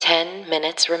10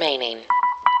 minutes remaining.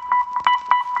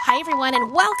 Hi, everyone,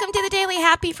 and welcome to the Daily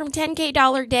Happy from 10K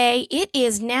Dollar Day. It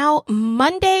is now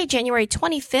Monday, January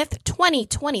 25th,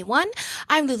 2021.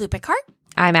 I'm Lulu Picard.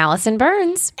 I'm Allison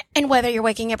Burns. And whether you're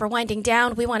waking up or winding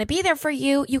down, we want to be there for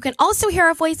you. You can also hear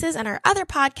our voices on our other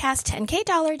podcast, 10K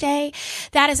Dollar Day.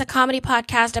 That is a comedy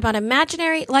podcast about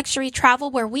imaginary luxury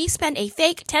travel where we spend a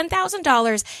fake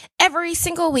 $10,000 every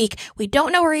single week. We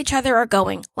don't know where each other are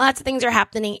going. Lots of things are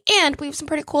happening, and we have some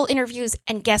pretty cool interviews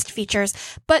and guest features.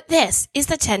 But this is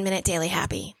the 10-Minute Daily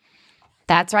Happy.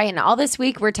 That's right. And all this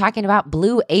week, we're talking about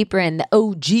Blue Apron, the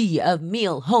OG of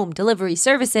meal home delivery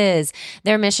services.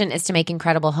 Their mission is to make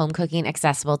incredible home cooking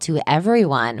accessible to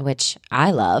everyone, which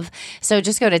I love. So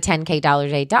just go to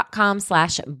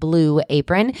 10kdollarday.com/Blue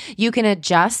Apron. You can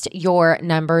adjust your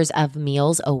numbers of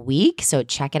meals a week. So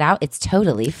check it out. It's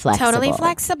totally flexible. Totally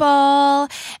flexible.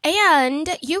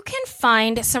 And you can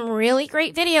find some really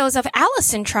great videos of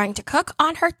Allison trying to cook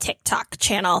on her TikTok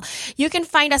channel. You can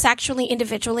find us actually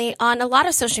individually on a lot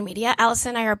of social media. Allison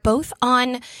and I are both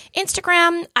on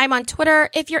Instagram. I'm on Twitter.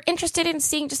 If you're interested in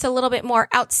seeing just a little bit more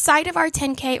outside of our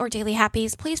 10K or Daily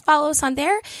Happies, please follow us on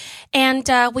there. And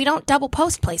we don't double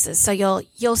post places, so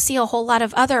you'll see a whole lot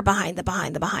of other behind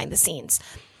the scenes.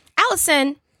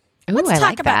 Allison, let's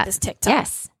talk about this TikTok.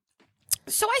 Yes.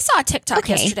 So I saw a TikTok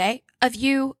yesterday of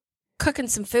you cooking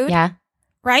some food. Yeah.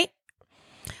 Right?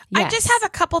 Yes. I just have a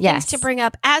couple things to bring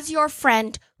up as your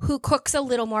friend who cooks a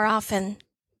little more often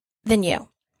than you.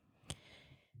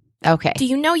 Okay. Do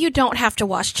you know you don't have to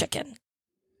wash chicken?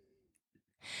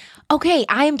 Okay,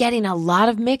 I am getting a lot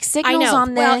of mixed signals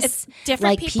on this. Well, it's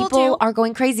different. Like people are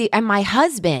going crazy. And my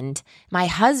husband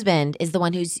is the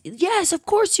one who's, yes, of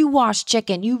course you wash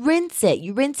chicken. You rinse it,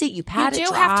 you pat it dry. You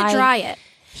do have to dry it.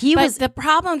 But the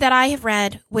problem that I have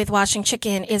read with washing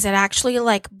chicken is it actually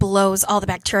like blows all the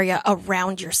bacteria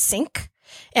around your sink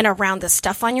and around the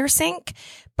stuff on your sink.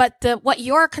 But what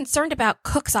you're concerned about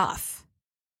cooks off.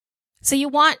 So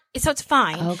it's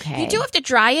fine. Okay. You do have to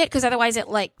dry it because otherwise it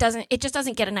just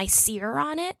doesn't get a nice sear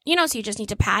on it. So you just need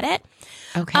to pat it.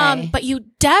 Okay. But you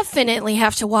definitely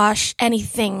have to wash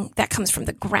anything that comes from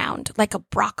the ground, like a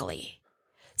broccoli.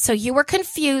 So you were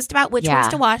confused about which ones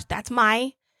to wash. That's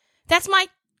my.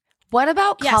 What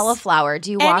about cauliflower?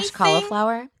 Do you wash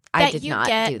cauliflower? I did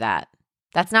not do that.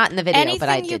 That's not in the video, but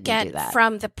I did do that. Anything you get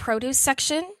from the produce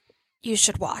section, you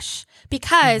should wash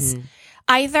because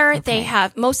either they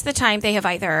have, most of the time they have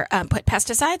either put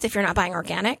pesticides if you're not buying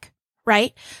organic,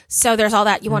 right? So there's all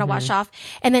that you want to wash off.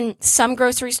 And then some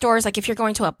grocery stores, like if you're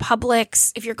going to a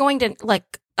Publix, if you're going to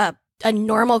like a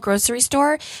normal grocery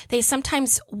store, they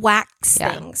sometimes wax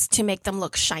things to make them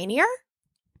look shinier.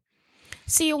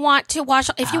 So you want to wash,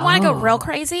 if you want to go real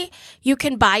crazy, you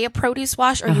can buy a produce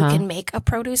wash or you can make a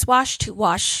produce wash to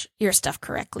wash your stuff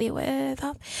correctly with.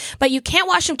 But you can't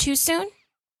wash them too soon.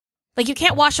 Like you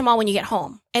can't wash them all when you get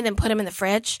home and then put them in the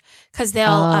fridge because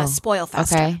they'll spoil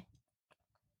faster. Okay.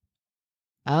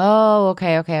 Oh,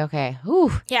 okay.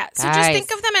 Ooh, yeah. So just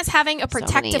think of them as having a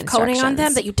protective coating on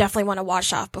them that you definitely want to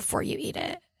wash off before you eat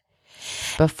it.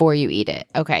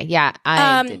 Okay. Yeah.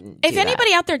 I didn't do if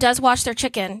anybody out there does wash their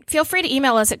chicken, feel free to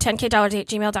email us at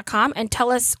 10kdollars@gmail.com and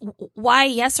tell us why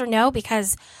yes or no,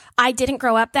 because I didn't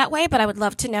grow up that way, but I would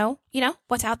love to know,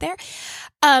 what's out there.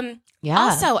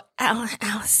 Also,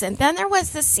 Allison, then there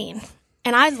was this scene,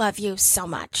 and I love you so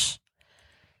much,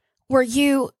 where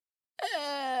you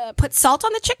put salt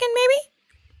on the chicken maybe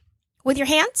with your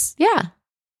hands? Yeah.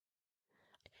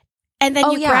 And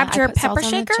then you grabbed your pepper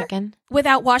shaker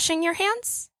without washing your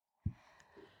hands.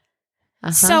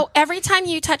 So every time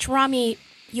you touch raw meat,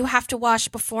 you have to wash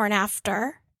before and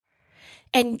after.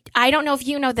 And I don't know if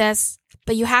you know this,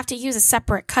 but you have to use a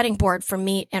separate cutting board for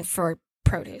meat and for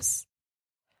produce.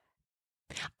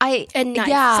 Separate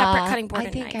cutting board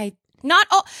and knife. Not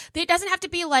all. It doesn't have to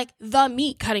be like the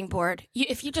meat cutting board.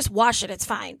 If you just wash it, it's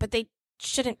fine. But they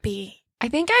shouldn't be. I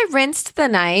think I rinsed the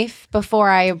knife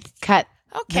before I cut.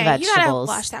 Okay, you gotta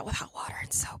wash that with hot water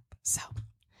and soap. So,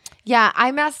 yeah,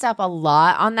 I messed up a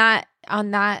lot on that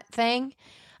thing.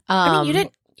 I mean, you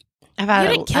didn't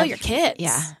kill your kids.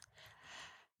 Yeah.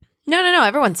 No.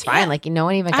 Everyone's fine. Yeah. Like no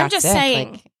one even got sick. I'm just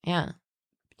saying.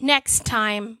 Next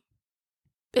time,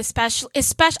 especially,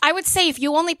 I would say if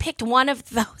you only picked one of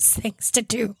those things to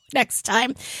do next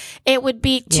time, it would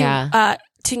be to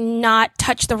not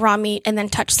touch the raw meat and then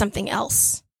touch something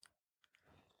else.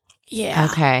 Yeah.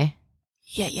 Okay.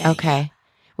 Yeah. Okay.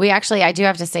 We actually, I do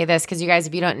have to say this because you guys,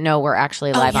 if you don't know, we're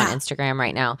actually live on Instagram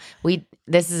right now.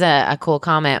 this is a cool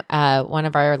comment. One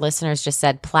of our listeners just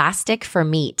said plastic for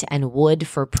meat and wood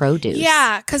for produce.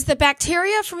 Yeah, because the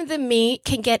bacteria from the meat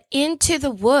can get into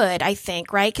the wood, I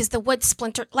think, right? Because the wood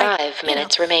splinter, like 5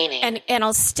 minutes remaining. and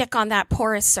it'll stick on that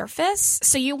porous surface.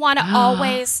 So you want to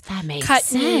always That makes cut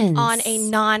meat sense. on a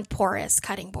non-porous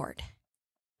cutting board.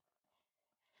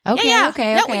 Okay, Yeah.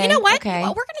 okay, No, okay. you know what? Okay.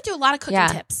 Well, we're going to do a lot of cooking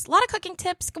tips. A lot of cooking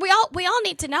tips. We all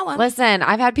need to know them. Listen,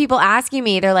 I've had people asking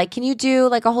me, they're like, can you do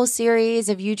like a whole series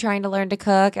of you trying to learn to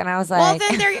cook? And I was like, Well,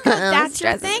 then there you go. "It That's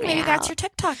your stresses thing. me Maybe out." that's your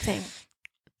TikTok thing.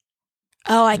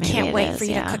 Oh, I Maybe can't it wait is, for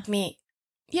you yeah. to cook meat.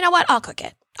 You know what? I'll cook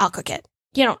it.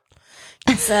 You know,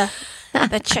 it's,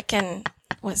 the chicken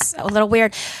was a little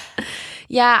weird.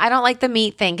 Yeah, I don't like the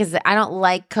meat thing because I don't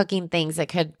like cooking things that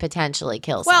could potentially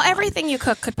kill someone. Well, everything you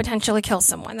cook could potentially kill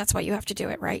someone. That's why you have to do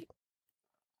it right.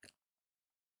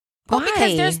 Well, Why?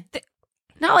 because there's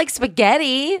Not like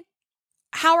spaghetti.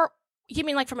 you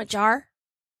mean like from a jar?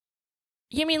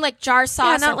 You mean like jar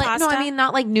sauce yeah, not and like, pasta? No, I mean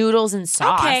not like noodles and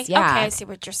sauce. Okay, Yeah. okay, I see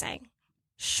what you're saying.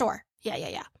 Sure.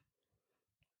 Yeah.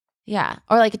 Yeah.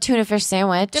 Or like a tuna fish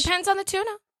sandwich. Depends on the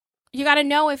tuna. You got to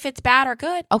know if it's bad or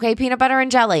good. Okay, peanut butter and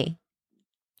jelly.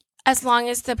 As long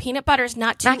as the peanut butter's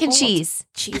not too Mac and old. cheese.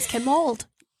 Cheese can mold.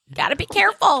 Got to be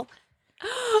careful.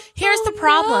 Here's the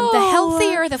problem. no. The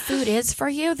healthier the food is for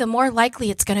you, the more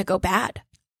likely it's going to go bad.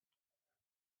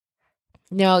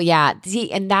 No, yeah.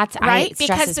 See, and that's Right? it Because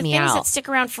stresses the me things out. that stick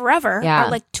around forever Yeah.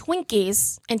 are like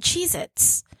Twinkies and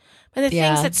Cheez-Its. But the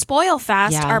Yeah. things that spoil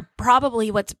fast Yeah. are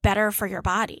probably what's better for your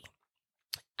body.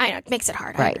 I know, it makes it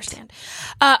hard. I Right. understand.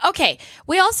 Okay.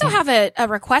 We also have a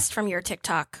request from your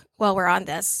TikTok while we're on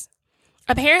this.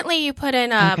 Apparently, you put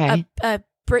in Okay. a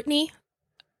Britney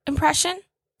impression.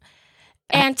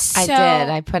 And so I did.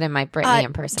 I put in my Britney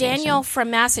impersonation. Daniel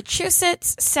from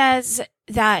Massachusetts says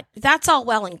that that's all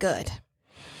well and good.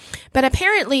 But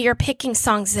apparently you're picking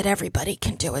songs that everybody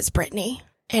can do as Britney.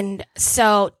 And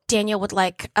so Daniel would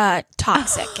like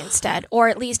Toxic instead, or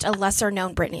at least a lesser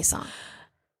known Britney song.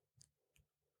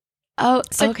 Oh,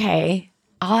 So- okay.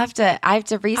 I have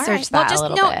to research All right. that just a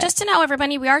little bit. just to know,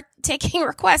 everybody, we are taking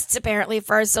requests apparently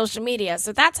for our social media,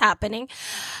 so that's happening.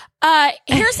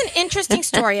 Here's an interesting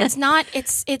story. It is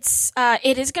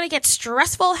going to get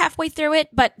stressful halfway through it,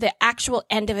 but the actual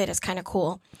end of it is kind of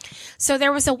cool. So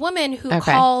there was a woman who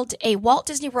called a Walt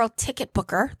Disney World ticket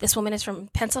booker. This woman is from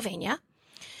Pennsylvania,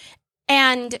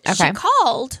 and she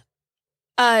called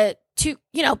to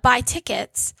buy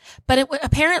tickets, but it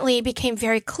apparently became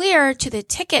very clear to the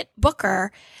ticket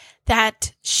booker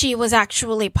that she was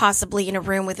actually possibly in a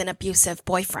room with an abusive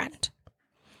boyfriend.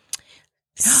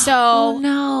 So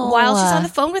while she's on the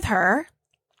phone with her,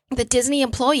 the Disney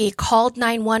employee called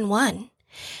 911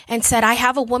 and said, I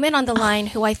have a woman on the line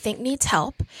who I think needs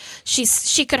help.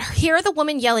 She could hear the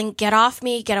woman yelling, get off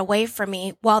me, get away from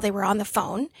me, while they were on the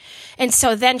phone. And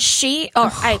so then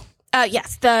the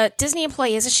Disney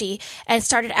employee is a she, and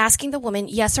started asking the woman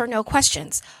yes or no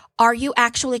questions. Are you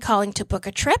actually calling to book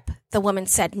a trip? The woman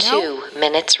said no. 2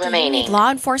 minutes Do you remaining. need law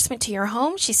enforcement to your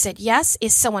home? She said yes.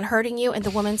 Is someone hurting you? And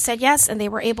the woman said yes, and they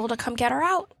were able to come get her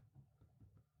out.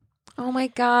 Oh my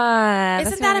God.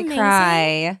 Isn't That's that gonna make me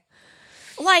amazing?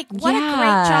 Cry. Like, what a great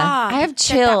Yeah. job I have that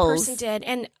chills. person did.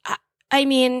 And I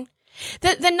mean,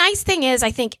 the nice thing is, I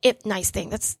think,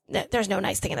 there's no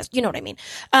nice thing in this. You know what I mean?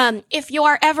 If you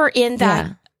are ever in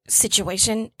that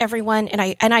situation, everyone,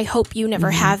 and I hope you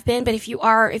never have been, but if you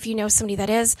know somebody that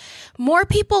is, more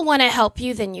people want to help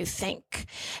you than you think.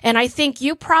 And I think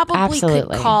you probably could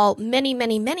call many,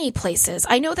 many, many places.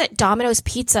 I know that Domino's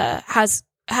Pizza has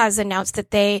announced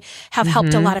that they have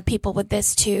helped a lot of people with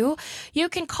this too. You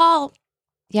can call.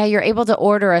 Yeah, you're able to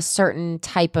order a certain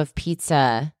type of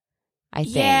pizza, I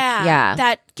think. Yeah.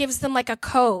 That gives them like a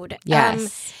code.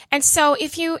 Yes. And so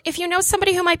if you know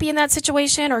somebody who might be in that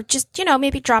situation, or just,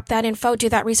 maybe drop that info, do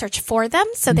that research for them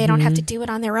so they don't have to do it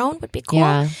on their own, would be cool.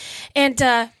 Yeah.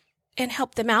 And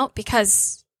help them out,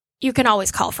 because you can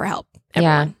always call for help.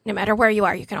 Everyone. No matter where you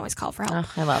are, you can always call for help.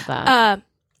 Oh, I love that.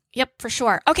 Yep, for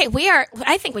sure. Okay,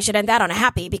 I think we should end that on a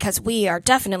happy, because we are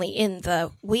definitely in the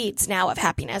weeds now of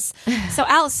happiness. So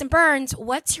Allison Burns,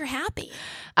 what's your happy?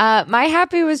 My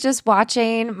happy was just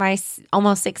watching my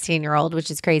almost 16-year-old, which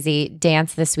is crazy,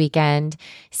 dance this weekend,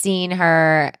 seeing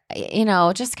her,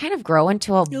 just kind of grow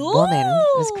into a woman,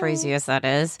 as crazy as that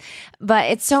is.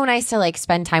 But it's so nice to like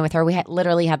spend time with her. We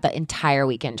literally had the entire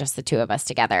weekend, just the two of us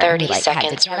together. 30 and we had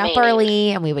seconds to get remaining. up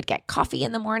early, and we would get coffee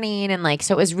in the morning. And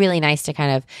so it was really nice to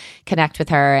kind of connect with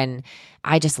her. And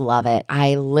I just love it.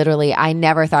 I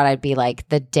never thought I'd be like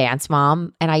the dance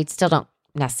mom, and I still don't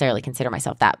necessarily consider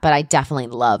myself that, but I definitely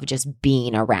love just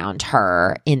being around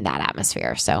her in that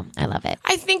atmosphere. So I love it.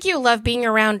 I think you love being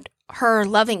around her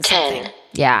loving something. 10,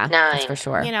 Yeah, 9, that's for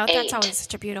sure. You know, that's 8, always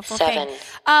such a beautiful 7, thing.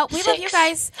 We love you 6,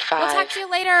 guys. We'll 5, talk to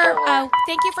you later. 4,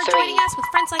 Thank you for 3, joining us with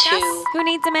Friends Like 2, Us. Who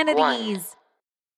needs amenities?